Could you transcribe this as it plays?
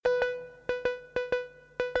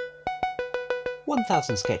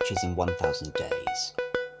1000 sketches in 1000 days.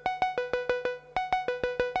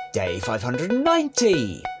 Day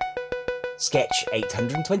 590! Sketch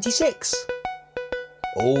 826.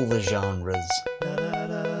 All the genres.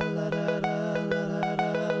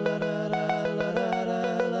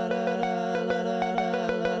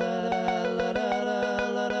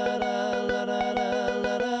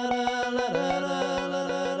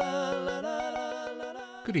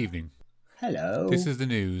 Good evening. Hello. This is the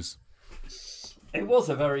news. It was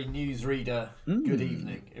a very newsreader. Good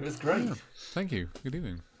evening. It was great. Yeah, thank you. Good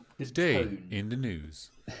evening. Good Today tone. in the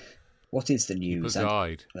news. What is the news? People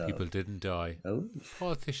died. Oh. People didn't die. Oh.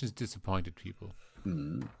 Politicians disappointed people.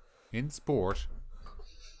 In sport.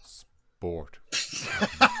 Some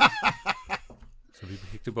people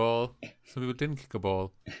kicked the ball. Some people didn't kick a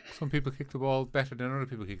ball. Some people kicked the ball better than other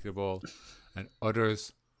people kicked the ball. And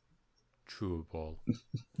others threw a ball.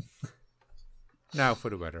 Now for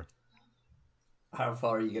the weather. How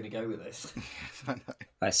far are you going to go with this?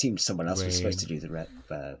 I assumed someone else was Rain. supposed to do the rep.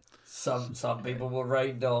 Some people were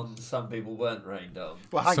rained on. Some people weren't rained on.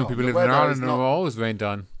 Well, hang Some on. people The live in weather Ireland is and not- are always rained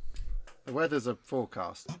on. The weather's a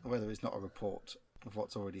forecast. The weather is not a report of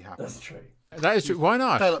what's already happened. That's true. That is true. Why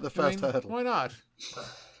not? Fail at the first hurdle. Why not?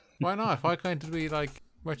 Why not? Why can't it be like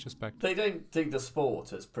retrospect? They don't do the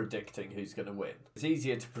sport as predicting who's going to win. It's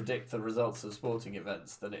easier to predict the results of sporting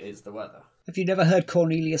events than it is the weather. Have you never heard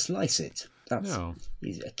Cornelius Lycett? No.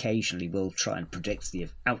 He occasionally will try and predict the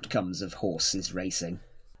outcomes of horses racing.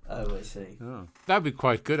 Oh, I see. Oh. That'd be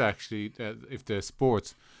quite good, actually, if the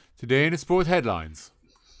sports. Today in the sport headlines.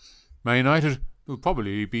 Man United will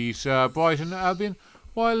probably beat Brighton and Albion,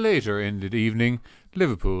 while later in the evening,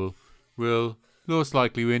 Liverpool will most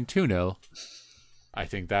likely win 2-0. I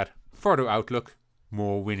think that. Further outlook,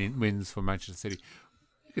 more wins for Manchester City.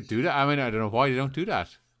 You could do that. I mean, I don't know why they don't do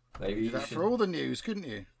that. Maybe Do you that should. for all the news, couldn't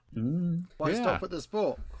you? Why Yeah. stop at the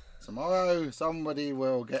sport? Tomorrow, somebody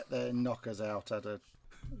will get their knockers out at a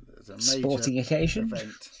major Sporting occasion?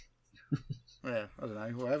 event. Yeah, I don't know,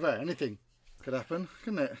 whatever, anything could happen,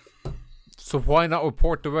 couldn't it? So why not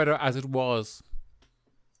report the weather as it was?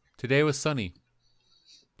 Today was sunny.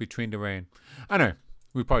 Between the rain. I know,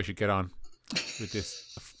 we probably should get on with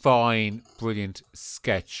this fine, brilliant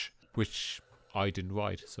sketch, which I didn't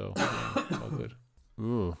write, so all good.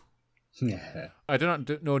 Ooh. Yeah. I do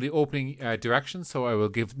not know the opening directions, so I will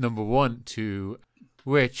give number 1 to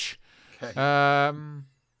Rich. Okay.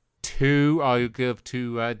 2 I'll give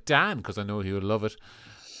to Dan, because I know he will love it.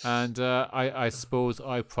 And I suppose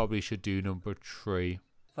I probably should do number 3.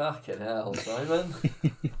 Fucking hell, Simon.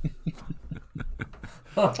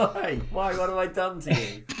 Why? Why? What have I done to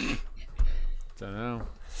you? Don't know.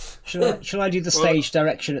 Shall I do the stage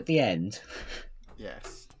direction at the end?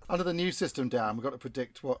 Yes. Under the new system, Dan, we've got to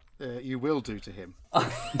predict what you will do to him.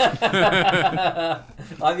 I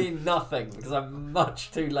mean nothing, because I'm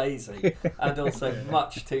much too lazy and also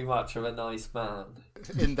much too much of a nice man.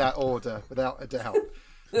 In that order, without a doubt.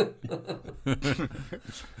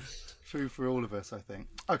 True for all of us, I think.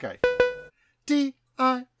 Okay.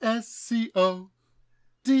 D-I-S-C-O.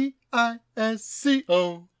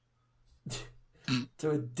 D-I-S-C-O. To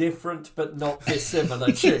a different but not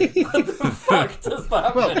dissimilar tune. What the fuck does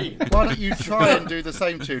that Well, mean? why don't you try and do the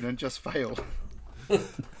same tune and just fail?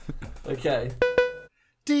 Okay.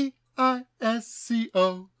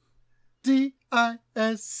 D-I-S-C-O.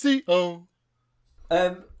 D-I-S-C-O.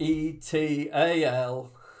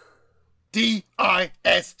 M-E-T-A-L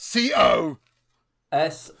D-I-S-C-O.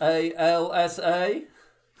 S-A-L-S-A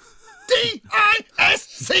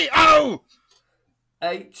D-I-S-C-O.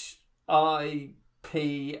 H-I-P-H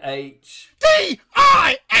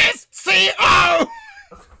D-I-S-C-O.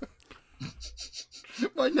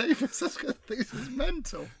 My neighbours are going to think this is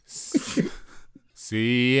mental.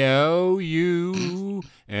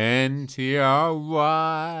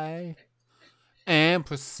 C-O-U-N-T-R-Y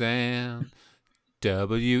ampersand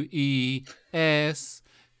W-E-S-T-R-N.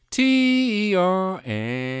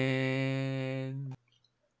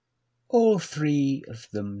 All three of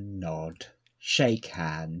them nod, shake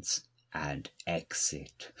hands, and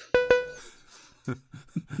exit.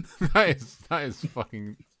 That is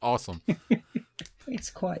fucking awesome. It's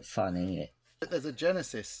quite fun, isn't it? There's a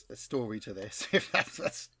Genesis story to this. If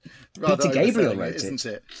that's rather Peter Gabriel overselling wrote isn't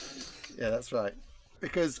it? Yeah, that's right.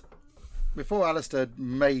 Because before Alistair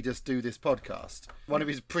made us do this podcast, one of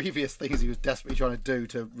his previous things he was desperately trying to do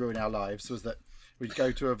to ruin our lives was that we'd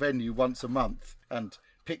go to a venue once a month and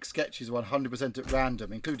pick sketches 100% at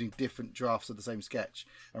random, including different drafts of the same sketch,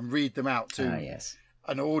 and read them out to Yes.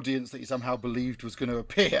 an audience that you somehow believed was going to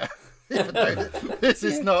appear. even though this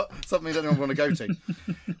is not something that anyone want to go to.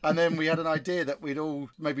 And then we had an idea that we'd all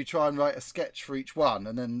maybe try and write a sketch for each one,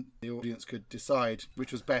 and then the audience could decide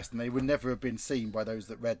which was best, and they would never have been seen by those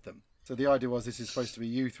that read them. So the idea was this is supposed to be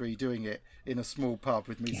you three doing it in a small pub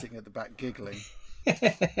with me sitting at the back giggling.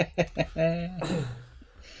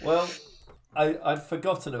 Well, I'd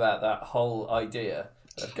forgotten about that whole idea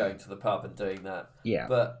of going to the pub and doing that. Yeah.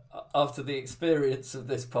 But after the experience of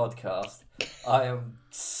this podcast, I am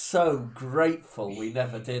so grateful we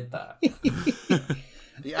never did that.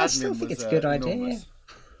 The I still admin think was it's a good idea. enormous.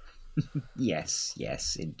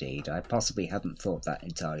 Yes, indeed. I possibly hadn't thought that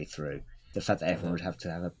entirely through. The fact that everyone would have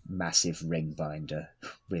to have a massive ring binder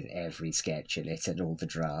with every sketch in it and all the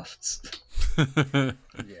drafts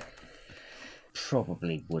Yeah.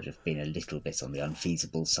 probably would have been a little bit on the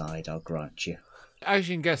unfeasible side, I'll grant you. As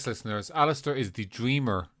you can guess, listeners, Alistair is the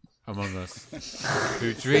dreamer among us,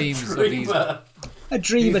 who dreams of these. Dreamer. A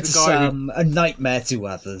dreamer to He's the guy who- some, a nightmare to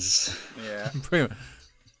others. Yeah. Pretty much.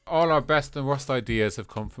 All our best and worst ideas have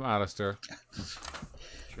come from Alistair.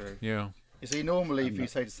 True. Yeah. You see, normally if you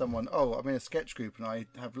say to someone, "Oh, I'm in a sketch group and I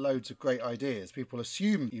have loads of great ideas," people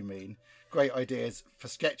assume you mean great ideas for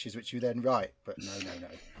sketches which you then write. But no.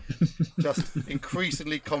 Just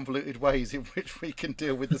increasingly convoluted ways in which we can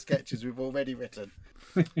deal with the sketches we've already written,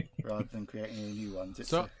 rather than creating any new ones. It's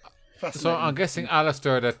So fascinating. I'm guessing,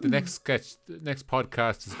 Alistair, that the next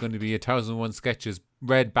podcast is going to be 1001 sketches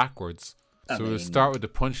read backwards. So we'll start with the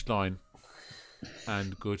punchline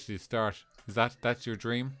and go to the start. That's your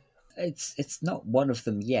dream? It's not one of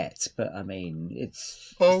them yet, but I mean,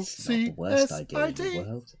 it's Oh, not the worst idea in the C-S-I-D.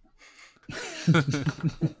 world.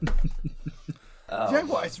 Oh, Do you know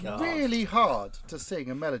what? my It's God. really hard to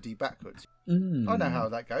sing a melody backwards. Mm. I know how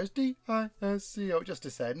that goes. D-I-S-C-O. It just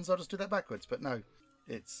descends. I'll just do that backwards. But no,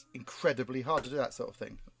 it's incredibly hard to do that sort of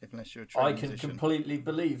thing, unless you're a trained I can musician. completely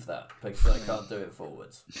believe that because I can't do it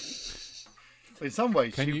forwards. In some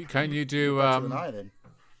ways, Can you do better than I then.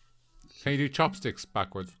 can you do chopsticks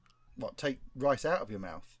backwards? What, take rice out of your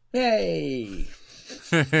mouth? Yay!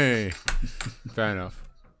 Hey, fair enough.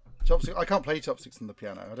 Chopsticks. I can't play chopsticks on the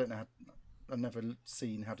piano. I don't know. I've never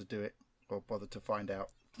seen how to do it or bothered to find out.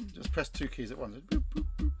 Just press two keys at once. Boop, boop,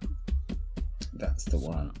 boop. That's the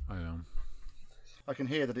one. I know. I can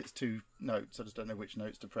hear that it's two notes. I just don't know which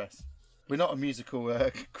notes to press. We're not a musical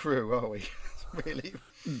crew, are we? Really?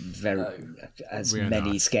 As We are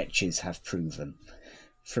many not. sketches have proven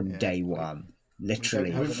from day one.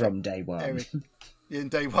 Literally have from day one. Eric, in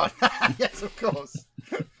day one. Yes, of course.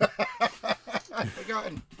 I've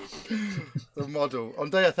forgotten. The model. On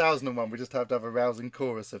day 1001, we just have to have a rousing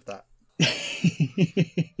chorus of that.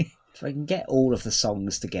 If I can get all of the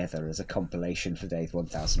songs together as a compilation for day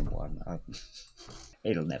 1001,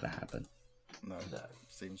 it'll never happen. No,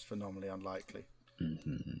 seems phenomenally unlikely.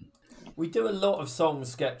 We do a lot of song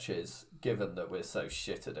sketches, given that we're so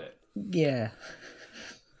shit at it. Yeah.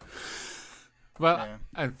 Well,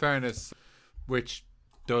 Yeah. in fairness, which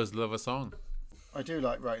does love a song. I do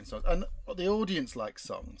like writing songs, and the audience likes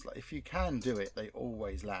songs. Like if you can do it, they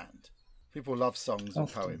always land. People love songs and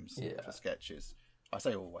Often. poems Yeah. for sketches. I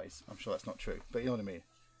say always. I'm sure that's not true, but you know what I mean.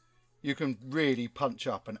 You can really punch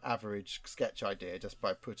up an average sketch idea just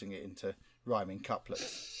by putting it into rhyming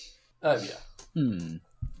couplets. Oh yeah.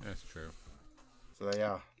 That's true. So they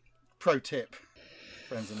are. Pro tip,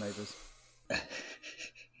 friends and neighbours.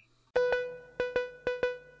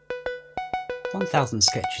 1000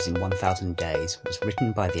 Sketches in 1000 Days was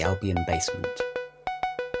written by the Albion Basement.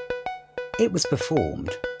 It was performed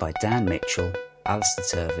by Dan Mitchell,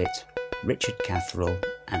 Alistair Turvitt, Richard Catherall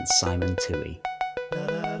and Simon Toohey.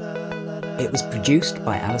 It was produced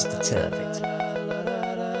by Alistair Turvitt.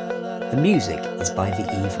 The music is by The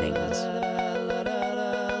Evenings.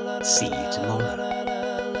 See you tomorrow.